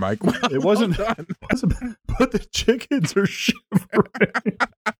story, Mike. Well, it wasn't, but the chickens are shivering.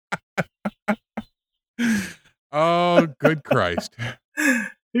 Oh, good Christ.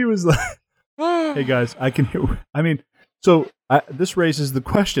 He was like, hey guys, I can hear. This raises the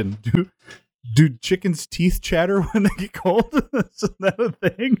question: Do chickens' teeth chatter when they get cold? Is that a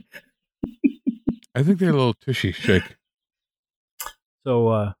thing? I think they're a little tushy shake.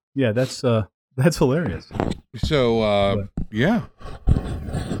 So yeah, that's hilarious. So yeah.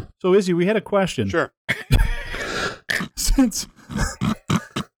 So Izzy, we had a question. Sure. Since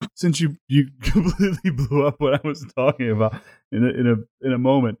you completely blew up what I was talking about in a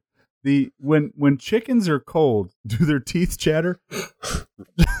moment. When chickens are cold, do their teeth chatter?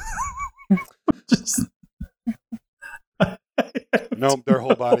 Nope, their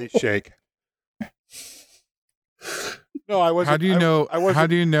whole bodies shake. No, I wasn't. How do you know? How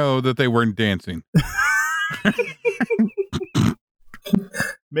do you know that they weren't dancing?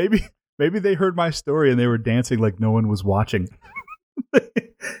 Maybe they heard my story and they were dancing like no one was watching.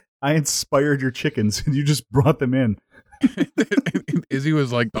 I inspired your chickens and you just brought them in. Izzy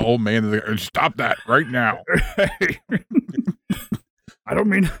was like the old man. Stop that right now. I don't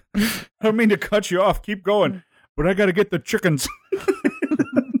mean to cut you off. Keep going, but I got to get the chickens.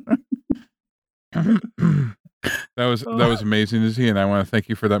 That was amazing, Izzy, and I want to thank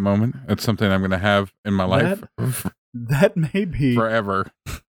you for that moment. That's something I'm going to have in my life. That may be forever.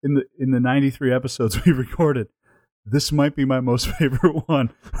 In the 93 episodes we recorded, this might be my most favorite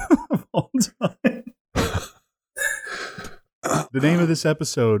one of all time. The name of this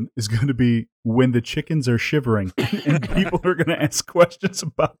episode is going to be When the Chickens Are Shivering, and people are going to ask questions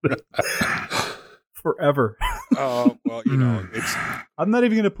about it forever. Well, it's... I'm not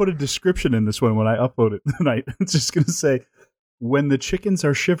even going to put a description in this one when I upload it tonight. It's just going to say, When the Chickens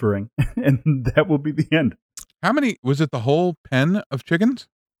Are Shivering, and that will be the end. How many, was it the whole pen of chickens?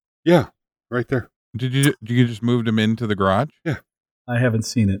 Yeah, right there. Did you just move them into the garage? Yeah. I haven't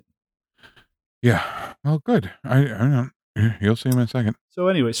seen it. Yeah. Well, good. I don't know. You'll see them in a second. So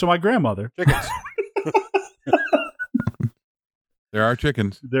anyway, my grandmother. Chickens. There are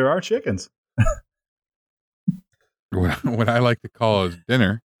chickens. There are chickens. What I like to call is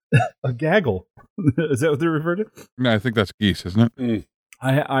dinner. A gaggle. Is that what they're referred to? No, I think that's geese, isn't it?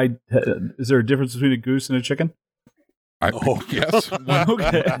 Is there a difference between a goose and a chicken? Yes.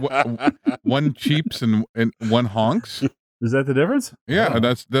 One cheeps and one honks. Is that the difference? Yeah,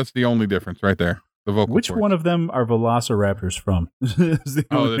 that's the only difference right there. The vocal Which cords. one of them are velociraptors from? Is the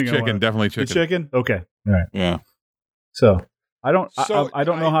Oh, only the thing I chicken, wanna- definitely The chicken. chicken? Okay. All right. Yeah. So I don't So, I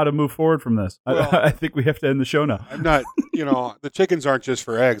don't know how to move forward from this. Well- I think we have to end the show now. I'm not, the chickens aren't just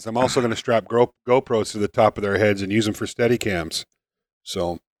for eggs. I'm also going to strap GoPros to the top of their heads and use them for steady cams.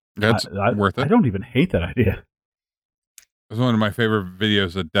 So That's worth it. I don't even hate that idea. It was one of my favorite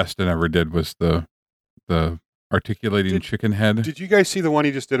videos that Destin ever did was the articulating chicken head. did you guys see the one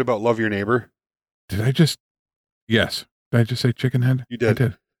he just did about love your neighbor? Yes. Did I just say chicken head? You did. I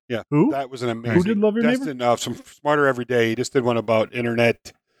did. Yeah. Who? That was an amazing. did Love Your Neighbor? Destin, some Smarter Every Day. He just did one about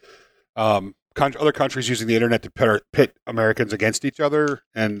internet, other countries using the internet to pit Americans against each other.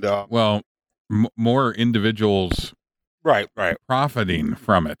 And, Well, more individuals right. profiting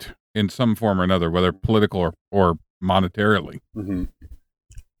from it in some form or another, whether political or monetarily. Mm-hmm.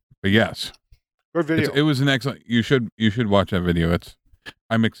 But yes, Good video. it was an excellent. You should watch that video.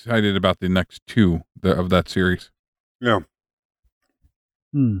 I'm excited about the next two of that series. Yeah.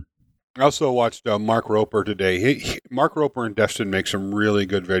 Hmm. I also watched Mark Roper today. Mark Roper and Destin make some really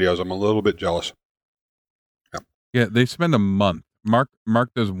good videos. I'm a little bit jealous. Yeah, they spend a month. Mark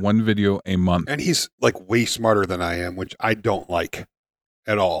does one video a month. And he's like way smarter than I am, which I don't like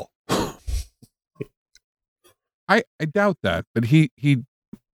at all. I doubt that, but he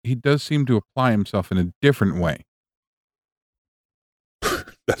does seem to apply himself in a different way.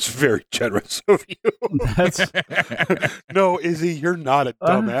 That's very generous of you. That's No, Izzy, you're not a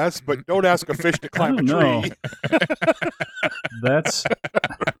dumbass, but don't ask a fish to climb a don't tree. that's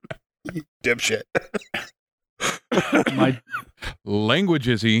Dipshit. my Language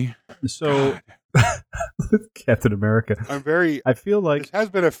is he? so Captain America. I'm very. I feel This like has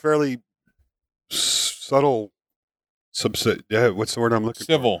been a fairly subtle, what's the word I'm looking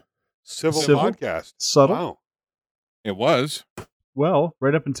for? Civil Civil? podcast. subtle. Wow. It was Well,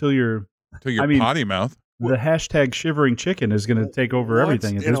 right up until your to your I mean- potty mouth. the hashtag shivering chicken is going to take over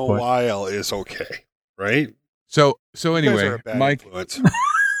everything at Once in this a point. while is okay, right? So You guys are anyway, a bad Mike, influence.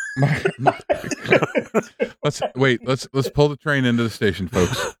 let's pull the train into the station,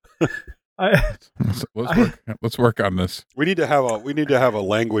 folks. I, Let's work on this. We need to have a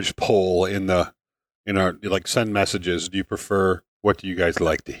language poll in our like send messages. Do you prefer? What do you guys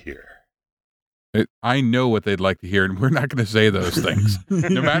like to hear? I know what they'd like to hear, and we're not going to say those things.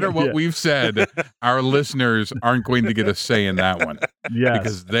 No matter what Yeah. we've said, our listeners aren't going to get a say in that one yes,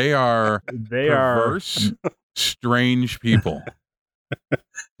 because they are they perverse, strange people.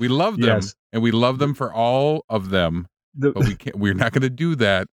 We love them, Yes. and we love them for all of them, are. but we can't. We're not going to do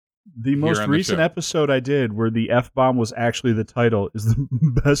that. The most on the recent show. episode I did, where the F-bomb was actually the title, is the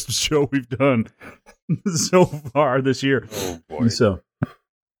best show we've done so far this year. Oh boy, So,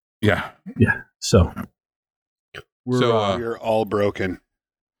 Yeah. so we're So, we're all broken.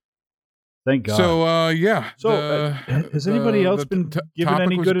 thank God. So yeah. So, has anybody else been given topic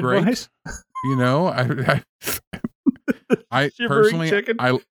any was good great. advice? You know, I Shivering personally, chicken?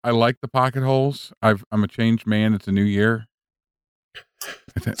 I like the pocket holes. I'm a changed man. It's a new year.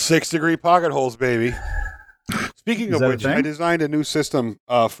 6-degree pocket holes, baby. Speaking Is of that a which, thing? I designed a new system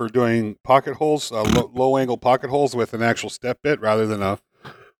for doing pocket holes, low angle pocket holes with an actual step bit rather than a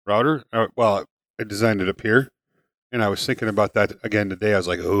router. Well, I designed it up here, and I was thinking about that again today. I was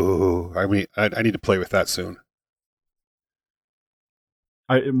like, oh, I need to play with that soon.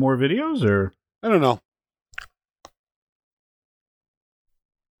 More videos or I don't know.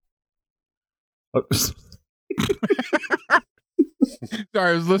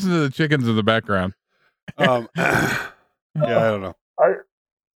 Sorry, I was listening to the chickens in the background. Yeah, I don't know.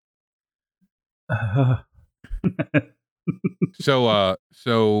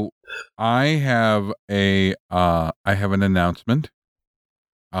 So I have an announcement.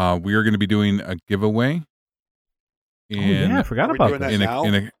 We are going to be doing a giveaway. yeah, I forgot Are we about doing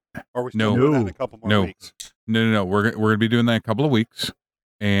that. that? Or are we still No. doing that in a couple more No. weeks? No. We're going to be doing that in a couple of weeks,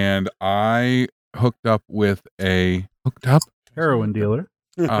 and I hooked up with a Heroin dealer.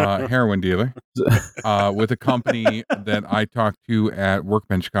 heroin dealer with a company that I talked to at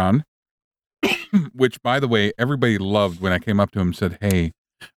Workbench Con, which, by the way, everybody loved when I came up to him and said, "Hey,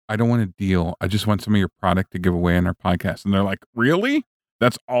 I don't want a deal. I just want some of your product to give away on our podcast." And they're like, "Really?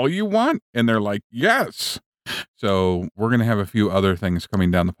 That's all you want?" And they're like, "Yes." So we're going to have a few other things coming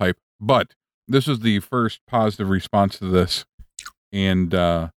down the pipe, but this is the first positive response to this, and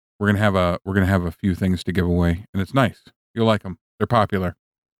we're going to have a few things to give away, and it's nice. You'll like them. They're popular.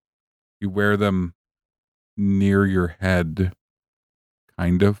 You wear them near your head,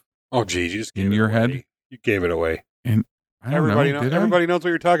 kind of. Oh, geez, you just gave In it your away. head? You gave it away. I don't Everybody, know. Did I? everybody knows what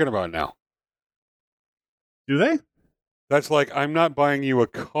you're talking about now. Do they? That's like I'm not buying you a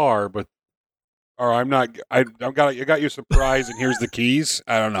car, but or I'm not. I got you surprised, and here's the keys.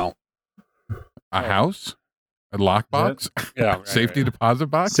 I don't know. A house, a lockbox, Yeah, safety deposit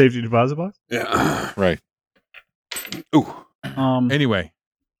box. Safety deposit box. Yeah. Right. Ooh. Anyway,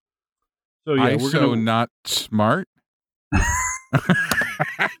 So yeah, we're ISO gonna not smart.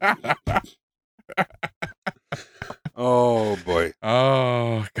 Oh boy.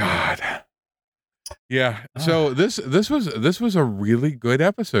 Oh God. Yeah. So this was a really good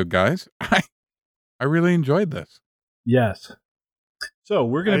episode, guys. I really enjoyed this. yes. So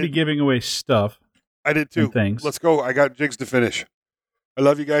we're gonna be giving away stuff. I did too. And things. Let's go. I got jigs to finish. I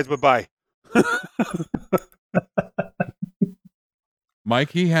love you guys. Bye-bye.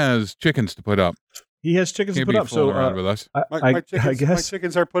 Mike, he has chickens to put up. He has chickens Can't to put be up. fooling So around with us. My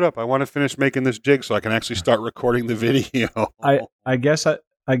chickens are put up. I want to finish making this jig so I can actually start recording the video. I guess I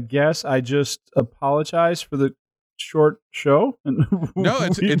just apologize for the short show. No,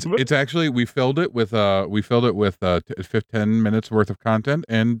 it's actually we filled it with 10 minutes worth of content,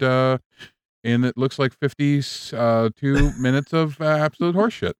 and it looks like 52 minutes of absolute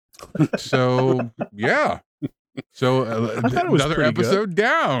horseshit. So yeah, so I thought it was another pretty episode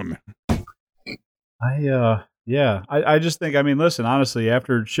down. I just think, I mean, listen, honestly,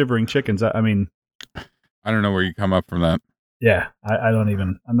 after Shivering Chickens, I mean, I don't know where you come up from that. yeah,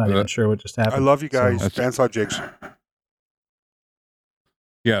 I'm not even sure what just happened. I love you guys. So- Bandsaw jigs.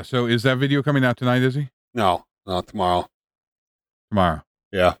 Yeah. So is that video coming out tonight? Is he No, not tomorrow. tomorrow?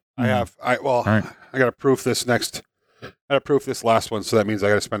 Yeah, Mhm. I right. got to proof this next. I got to proof this last one, so that means I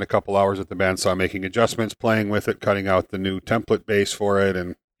got to spend a couple hours at the bandsaw making adjustments, playing with it, cutting out the new template base for it,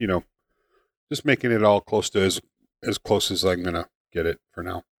 and just making it all close to as close as I'm gonna get it for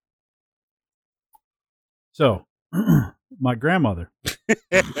now. So, my grandmother.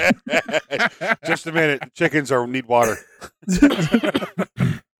 Just a minute, chickens need water.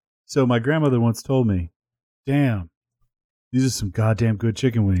 So my grandmother once told me, "Damn, these are some goddamn good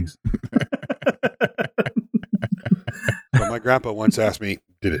chicken wings." So my grandpa once asked me,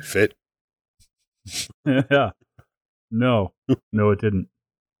 "Did it fit?" Yeah. No, it didn't.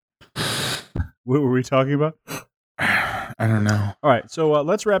 What were we talking about? I don't know. All right, so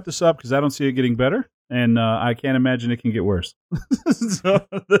let's wrap this up because I don't see it getting better, and I can't imagine it can get worse. So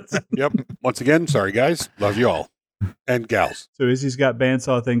Yep. Once again, sorry guys. Love you all and gals. So Izzy's got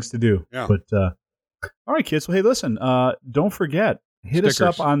bandsaw things to do. Yeah. But all right, kids. Well, hey, listen. Don't forget, hit us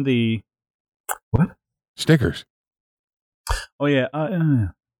Stickers. up on the what? Stickers. Oh yeah.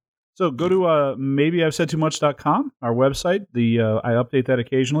 So go to maybeI'vesaidtoomuch.com, our website. I update that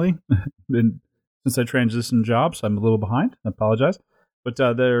occasionally. And since I transitioned jobs, I'm a little behind. I apologize, but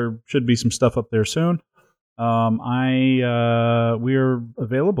there should be some stuff up there soon. We are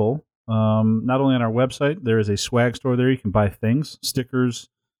available not only on our website. There is a swag store there. You can buy things, stickers,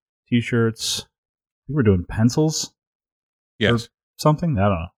 T-shirts. I think we're doing pencils. Yes. Something, I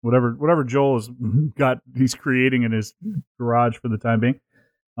don't know. Whatever Joel has he's creating in his garage for the time being.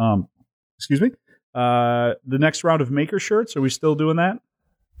 Excuse me. The next round of maker shirts, are we still doing that?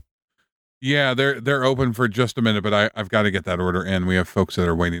 Yeah, they're open for just a minute, but I've got to get that order in. We have folks that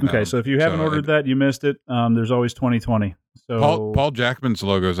are waiting. Okay, so if you haven't ordered that, you missed it. There's always 2020. So Paul Jackman's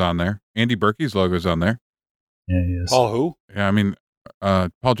logo's on there. Andy Berkey's logo's on there. Yeah, he is. Paul who? Yeah, I mean,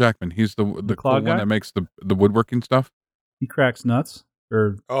 Paul Jackman. He's the cool cloud one guy? that makes the woodworking stuff. He cracks nuts.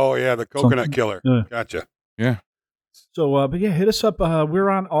 Oh yeah, the coconut Something. killer. Yeah. Gotcha. Yeah. So, but yeah, hit us up. We're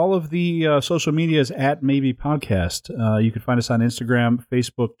on all of the social medias at Maybe Podcast. You can find us on Instagram,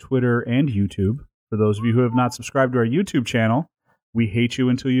 Facebook, Twitter, and YouTube. For those of you who have not subscribed to our YouTube channel, we hate you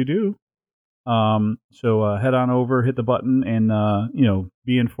until you do. So head on over, hit the button, and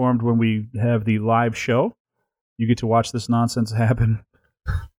be informed when we have the live show. You get to watch this nonsense happen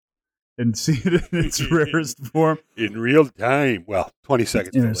and see it in its rarest form In real time. Well, 20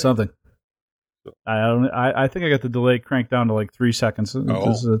 seconds. Yeah, delayed. something. I think I got the delay cranked down to like 3 seconds.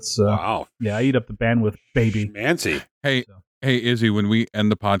 It's Wow. yeah, I eat up the bandwidth, baby. Fancy. Hey, Izzy, when we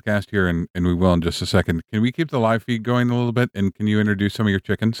end the podcast here, and we will in just a second, can we keep the live feed going a little bit? And can you introduce some of your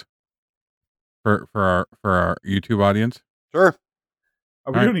chickens for our YouTube audience? Sure.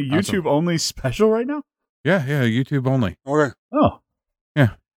 Are we All doing right, a YouTube only special right now? Yeah, YouTube only. Okay. Oh, Yeah.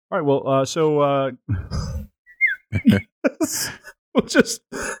 All right. Well, we'll just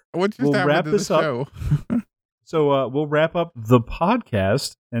What just We'll happened wrap to this the up. show? we'll wrap up the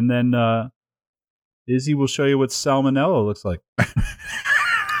podcast, and then Izzy will show you what salmonella looks like.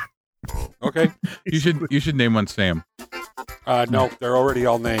 Okay. You should name one Sam. No, they're already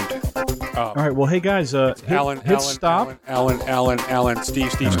all named. All right. Well, hey guys, hit stop. Alan,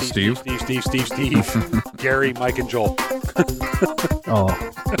 Steve, Gary, Mike, and Joel. Oh.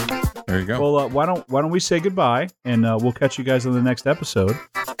 There you go. Well, why don't we say goodbye, and we'll catch you guys on the next episode.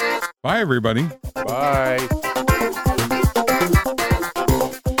 Bye, everybody. Bye.